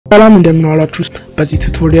ሰላም እንደምን ዋላችሁ በዚህ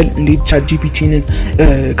ቱቶሪያል እንዴት ቻት ጂፒቲን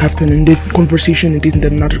ካፍተን እንዴት ኮንቨርሴሽን እንዴት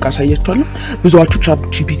እንደምናደርግ አሳያችኋለሁ ብዙዎቹ ቻት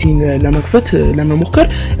ጂፒቲን ለመክፈት ለመሞከር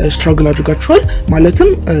ስትራግል አድርጋችኋል ማለትም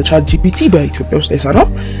ቻት ጂፒቲ በኢትዮጵያ ውስጥ አይሰራም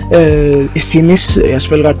ኤስኤምኤስ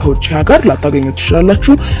ያስፈልጋል ከውጭ ሀገር ላታገኙት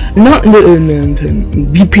ትችላላችሁ እና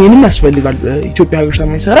VPN ያስፈልጋል ኢትዮጵያ ሀገር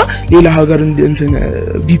ሳይሰራ ሌላ ሀገር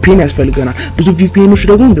VPN ያስፈልገናል ብዙ VPNዎች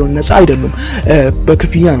ደግሞ እንደሆነ ነፃ አይደሉም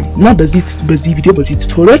በክፍያ ነው እና በዚህ ቪዲዮ በዚህ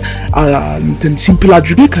ቱቶሪያል simple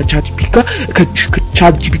አድርጌ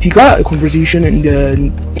ከቻት ጂፒቲ ጋር ኮንቨርሴሽን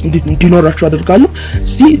እንዲኖራችሁ አደርጋለሁ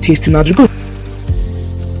እስቲ ቴስት እናድርገው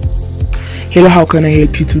Hello, how can I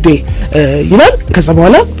help you today? ይላል ከዛ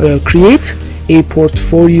በኋላ create a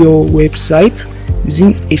portfolio website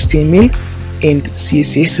using HTML and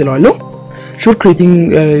CSS ስላለው sure creating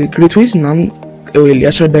great ways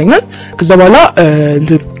ያስረዳኛል ከዛ በኋላ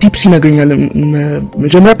ቲፕስ ይነግረኛል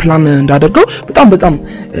መጀመሪያ ፕላን እንዳደርገው በጣም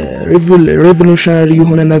revolutionary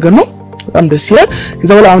የሆነ ነገር ነው በጣም ደስ ይላል ከዛ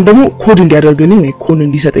በኋላ አሁን ደግሞ ኮድ እንዲያደርግልኝ ወይ ኮድ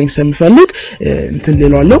እንዲሰጠኝ ስለምፈልግ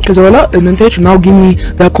ሌላዋለሁ ከዛ በኋላ እንንታች now give me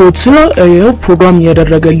the code ስለ ያው ፕሮግራም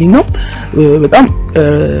ያደረገልኝ ነው በጣም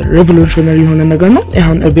revolutionary የሆነ ነገር ነው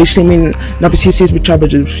አሁን በHTML እና በCSS ብቻ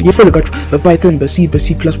ይፈልጋችሁ በፓይተን በC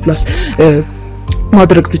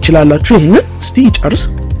ማድረግ ትችላላችሁ ይሄንን እስቲ ይጨርስ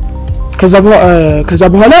ከዛ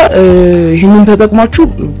በኋላ ይሄንን ተጠቅማችሁ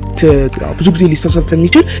ብዙ ጊዜ ሊሳሳት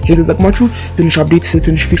የሚችል ይሄ ተጠቅማችሁ ትንሽ አፕዴት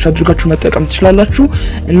ትንሽ ፊክስ አድርጋችሁ መጠቀም ትችላላችሁ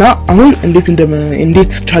እና አሁን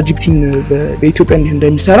እንዴት ቻት ጂፒቲን በኢትዮጵያ እንዴት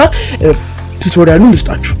እንደሚሰራ ቱቶሪያሉን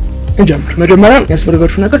ልስጣችሁ እንጀምር መጀመሪያ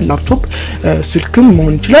ያስፈልጋችሁ ነገር ላፕቶፕ ስልክም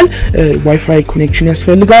መሆን ይችላል ዋይፋይ ኮኔክሽን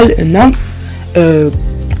ያስፈልጋል እና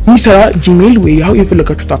ሚሰራ ጂሜል ወይ ያው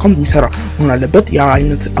የፈለጋችሁት አካውንት ሚሰራ መሆን አለበት ያ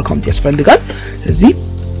አይነት አካውንት ያስፈልጋል ስለዚህ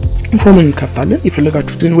ፎርሙን እንከፍታለን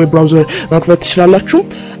የፈለጋችሁትን ዌብ ብራውዘር መክፈት ትችላላችሁ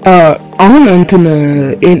አሁን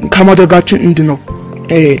ከማድረጋችን እንድነው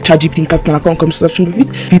ቻት ጂፒቲን ከፍተን አካውንት ከመስጠታችን በፊት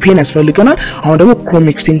VPN ያስፈልገናል አሁን ደግሞ ክሮም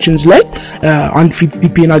ኤክስቴንሽንስ ላይ አንድ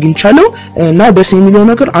VPN አግኝቻለሁ እና ደስ የሚለው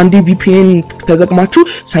ነገር አንድ VPN ተጠቅማችሁ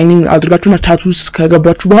ሳይን ኢን አድርጋችሁና ቻት ውስጥ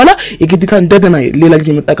ከገባችሁ በኋላ የግዴታ እንደገና ሌላ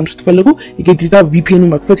ጊዜ መጠቀም ስትፈልጉ የግዴታ VPN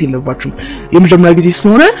መክፈት የለባችሁም የመጀመሪያ ጊዜ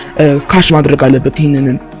ስለሆነ ካሽ ማድረግ አለበት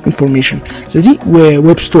ይሄንን ኢንፎርሜሽን ስለዚህ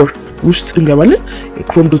ዌብ ስቶር ውስጥ እንገባለን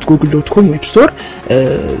chrome.google.com ዌብ ስቶር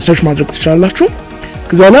ሰርች ማድረግ ትችላላችሁ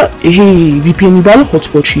ከዛላ ይሄ VPN የሚባለው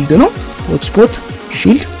ሆትስፖት ሺልድ ነው ሆትስፖት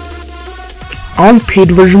ሺልድ አሁን ፔድ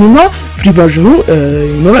ቨርዥኑ እና ፍሪ ቨርዥኑ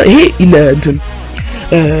ይኖራል ይሄ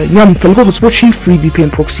እኛ የምንፈልገው ሆትስፖት ሺልድ ፍሪ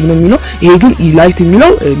VPN ፕሮክሲ ነው የሚለው ይሄ ግን ኢላይት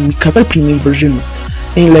የሚለው የሚከፈል ፕሪሚየም ቨርዥን ነው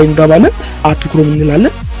ይሄ ላይ እንገባለን አት ክሮም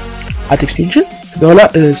እንላለን አት ኤክስቴንሽን ከዛላ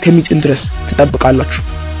እስከሚጭን ድረስ ትጠብቃላችሁ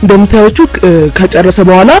እንደምታዩት ከጨረሰ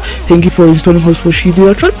በኋላ thank you for installing hotspot shield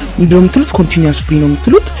ይላችኋል እንደምትሉት continuous free ነው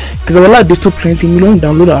የምትሉት ከዛ በኋላ ዴስክቶፕ ክላይንት የሚለውን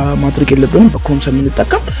ዳውንሎድ ማድረግ የለብንም በክሮም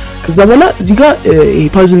ስለምንጠቀም ከዛ በኋላ እዚህ ጋር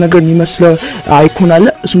ፓዝል ነገር የሚመስለው አይኮን አለ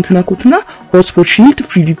እሱን ተናኩትና hotspot shield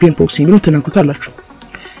free VPN proxy የሚለውን ተናኩታላችሁ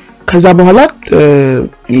ከዛ በኋላ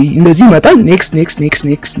እንደዚህ ይመጣል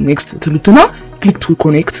next ትሉትና click to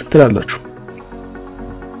connect ትላላችሁ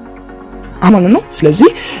አማን ነው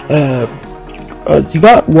ስለዚህ እዚህ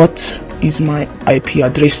ጋር what is my IP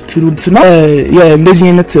address ትሉትና እንደዚህ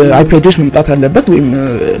አይነት IP address መምጣት አለበት ወይም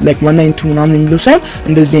like 192 ምናምን የሚለው ሳይሆን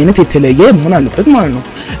እንደዚህ አይነት የተለየ መሆን አለበት ማለት ነው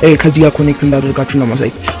ከዚህ ጋር ኮኔክት እንዳደርጋችሁ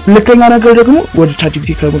ለማሳየት ሁለተኛ ነገር ደግሞ ወደ ቻት ጂፒቲ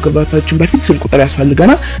ከመግባታችን በፊት ስልክ ቁጥር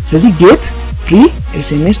ያስፈልገናል ስለዚህ get free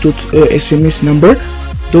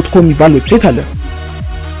sms.number.com የሚባል ዌብሳይት አለ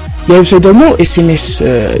የዌብሳይት ደግሞ SMS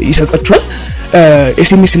ይሰጣችኋል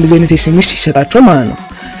SMS እንደዚህ አይነት SMS ይሰጣችኋል ማለት ነው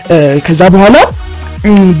ከዛ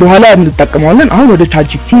በኋላ እንጠቀማለን አሁን ወደ ቻት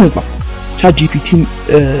ጂፒቲ ነው ቻት ጂፒቲ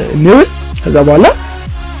ነው ከዛ በኋላ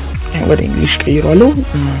ወደ እንግሊሽ ቀይራለሁ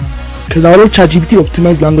ከዛ በኋላ ቻት ጂፒቲ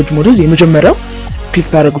ኦፕቲማይዝ ላንጉዌጅ ሞዴልስ የመጀመሪያው ክሊክ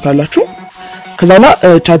ታደርጉታላችሁ ከዛ በኋላ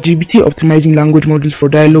ቻት ጂፒቲ ኦፕቲማይዚንግ ላንጉዌጅ ሞዴልስ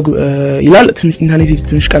ፎር ዳያሎግ ይላል ኢንተርኔት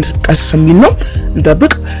ትንሽ ቀስ የሚል ነው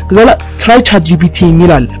እንጠብቅ ከዛ በኋላ ትራይ ቻት ጂፒቲ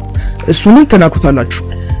ይላል እሱንም ተናኩታላችሁ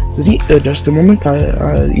ስለዚህ just a moment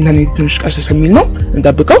ኢንተርኔት ትንሽ ቀስ የሚል ነው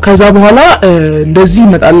እንጠብቀው ከዛ በኋላ እንደዚህ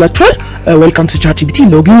ይመጣላችኋል welcome to chat gpt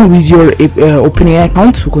login with your OpenAI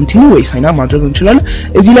account to continue ወይ ሳይን አፕ ማድረግ እንችላለን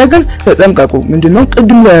እዚህ ላይ ግን ተጠንቀቁ ምንድነው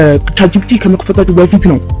ቅድም ቻት ጂፒቲ ከመክፈታችሁ በፊት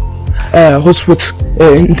ነው ሆትስፖት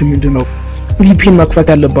ምንድነው VPN መክፈት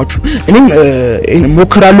ያለባችሁ እኔም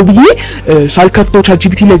ሞከራለሁ ብዬ ሳልከፍተው ቻት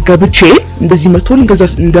ጂፒቲ ላይ ገብቼ እንደዚህ መጥቶልኝ ከዛ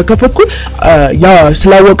እንደከፈትኩ ያ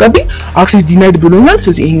ስላወቀብኝ አክሰስ ዲናይድ ብሎኛል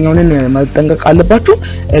ስለዚህ ይሄኛውን መጠንቀቅ አለባችሁ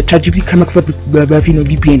ቻት ጂፒቲ ከመክፈት በፊት ነው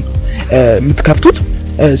VPN የምትከፍቱት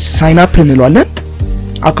ሳይን አፕ እንለዋለን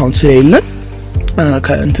አካውንት ስለሌለን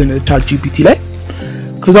ከእንትን ቻት ጂፒቲ ላይ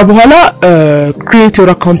ከዛ በኋላ create your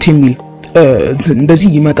account የሚል እንደዚህ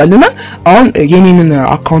ይመጣልና አሁን የኔን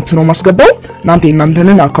አካውንት ነው ማስገባው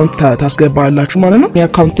እናንተንን አካውንት ታስገባላችሁ ማለት ነው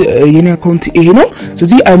የኔ አካውንት ይሄ ነው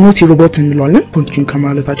ስለዚህ I am not a robot እንለዋለን ኮንቲኒው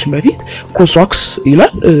ከማለታችን በፊት crosswalks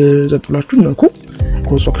ይላል ዘጥላችሁ ነኩ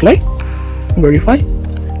crosswalk ላይ verify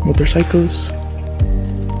motorcycles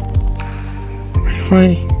verify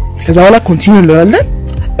ከዛ በኋላ ኮንቲኒው እንለዋለን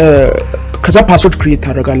ከዛ ፓስወርድ ክሬት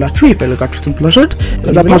ታደርጋላችሁ የፈለጋችሁትን ፓስወርድ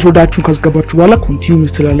ከዛ ፓስወርዳችሁን ካስገባችሁ በኋላ ኮንቲኒው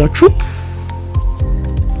ትላላችሁ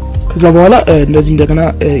ከዛ በኋላ እንደዚህ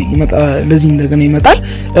እንደገና ይመጣል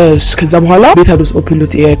ከዛ በኋላ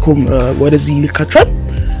beta.open.ai.com ወደዚህ ይልካችኋል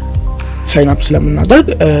ሳይን አፕ ስለምናደርግ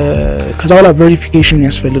ከዛ በኋላ ቬሪፊኬሽን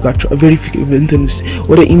ያስፈልጋችሁ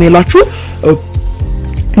ወደ ኢሜይላችሁ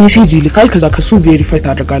ሜሴጅ ይልካል ከዛ ከሱ ቬሪፋይ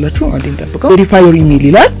ታደርጋላችሁ አንዴን ጠብቀው ቬሪፋይ ዮር ኢሜይል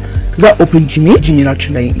ይላል ከዛ ኦፕን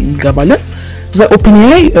ጂሜይላችን ላይ እንገባለን ከዛ ኦፕን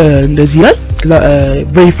ላይ እንደዚህ ይላል ከዛ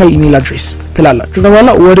ቬሪፋይ ኢሜይል አድሬስ ትላላችሁ ከዛ በኋላ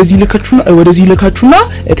ወደዚህ ልካችሁና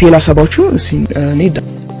ቴል አሰባችሁ እኔ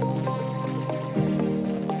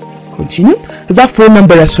ኮንቲኒው ከዛ ፎን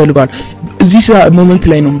ነምበር ያስፈልጋል እዚህ ሞመንት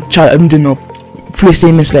ላይ ነው ምንድነው ፍሌስ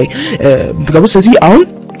ኤምኤስ ላይ ትገቡት ስለዚህ አሁን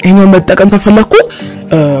ይሄን መጠቀም ከፈለኩ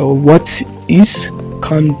what is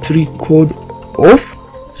country code of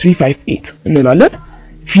 358 እንላለን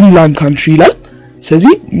ፊንላንድ ካንትሪ ይላል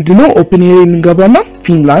ስለዚህ ምንድነው ኦፕን ኤሪያ እንገባና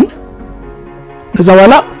ፊንላንድ ከዛ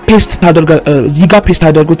በኋላ ፔስት እዚህ ጋር ፔስት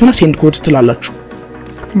ታደርጉትና ሴንድ ኮድ ትላላችሁ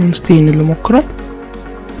እስቲ ይሄን ልሞክረው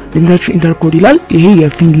ኢንተር ኮድ ይላል ይሄ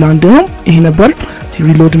የፊንላንድ ነው ይሄ ነበር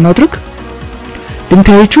ሪሎድ እናድርግ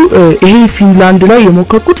እንታያችሁ ይሄ ፊንላንድ ላይ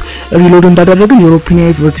የሞከርኩት ሪሎድ እንዳደረግን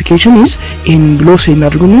ዩሮፒያን ቨርቲፊኬሽን is in ብሎ ሴንድ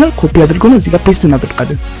አድርጉና ኮፒ አድርጉና እዚህ ጋር ፔስት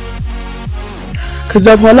እናደርጋለን ከዛ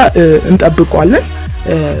በኋላ እንጠብቀዋለን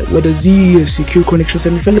ወደዚህ ሴኩር ኮኔክሽን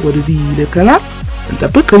ስለሚፈልግ ወደዚህ ይልከና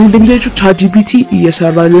እንጠብቅ ከዚህ እንደምታዩት chat GPT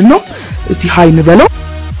እየሰራልን ነው እስቲ ሃይ እንበለው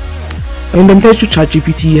እንደምታዩት chat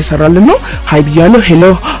GPT እየሰራልን ነው ሃይ ብያለሁ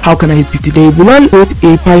hello how can I help you today ብሏል with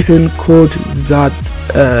a python code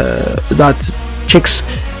that checks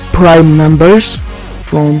prime numbers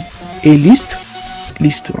from a list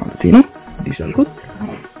ማለት ነው ዲሳልኩት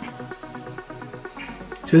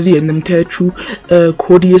ስለዚህ እንደምታዩት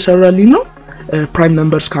ኮድ እየሰራልን ነው prime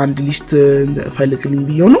numbers ከአንድ ሊስት ፈልግልኝ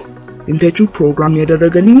ብየው ነው እንደምታዩት ፕሮግራም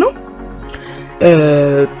ያደረገልኝ ነው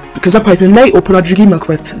ከዛ ፓይተን ላይ ኦፕን አድርጌ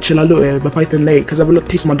መክፈት እችላለሁ በፓይተን ላይ ከዛ በኋላ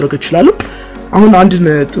ቴስት ማድረግ እችላለሁ አሁን አንድ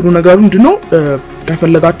ጥሩ ነገር ምንድነው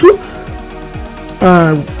ከፈለጋችሁ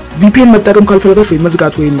VPN መጠቀም ካልፈለጋችሁ ወይ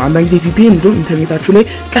መዝጋት ወይ አንዳንድ ጊዜ VPN እንደው ኢንተርኔታችሁ ላይ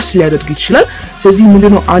ቀስ ሊያደርግ ይችላል ስለዚህ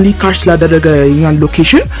ምንድነው አንዲ ካሽ ስላደረገ የኛን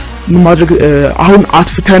ሎኬሽን ማድረግ አሁን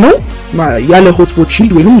አጥፍተነው ያለ ሆትስፖት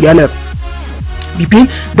ሺልድ ወይንም ያለ VPN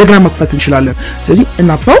ደግና መክፈት እንችላለን ስለዚህ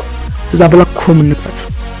እናጥፋው ከዛ በኋላ ክሮም እንክፈት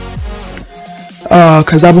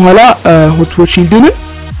ከዛ በኋላ ሆትስፖት ሺልድን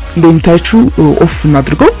እንደምታዩት ኦፍ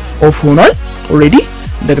እናድርገው ኦፍ ሆኗል ኦሬዲ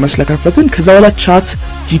ደግና ስለከፈትን ከዛ በኋላ chat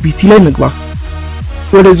GPT ላይ እንግባ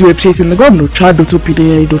ወደዚህ ዌብሳይት እንግባ ነው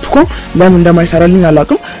chat.openai.com ለምን እንደማይሰራልኝ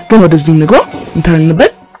አላውቅም ግን ወደዚህ እንግባ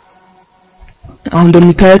እንተንበል አሁን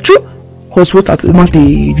እንደምታዩት ሆትስፖት ማለት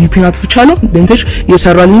VPN አጥፍቻለሁ ደንተሽ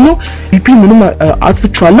እየሰራልኝ ነው VPN ምንም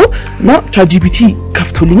አጥፍቻለሁ እና chat GPT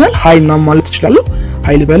ከፍቶልኛል ሃይና ማለት እችላለሁ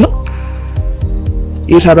ሃይል በለው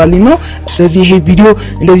እየሰራልኝ ነው ስለዚህ ይሄ ቪዲዮ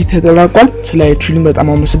እንደዚህ ተጠናቋል ስላያችሁልኝ በጣም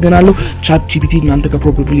አመሰግናለሁ chat GPT እናንተ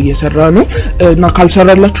ከፕሮባብሊ እየሰራ ነው እና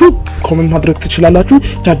ካልሰራላችሁ ኮሜንት ማድረግ ትችላላችሁ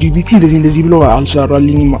chat GPT እንደዚህ ብሎ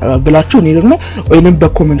አልሰራልኝ ብላችሁ እኔ ደግሞ ወይንም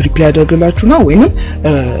በኮሜንት ሪፕላይ አደርግላችሁና ወይንም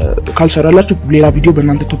ካልሰራላችሁ ሌላ ቪዲዮ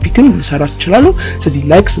በእናንተ ቶፒክን ልሰራ እችላለሁ ስለዚህ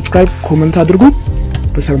ላይክ ሰብስክራይብ ኮሜንት አድርጉ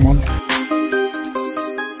በሰላም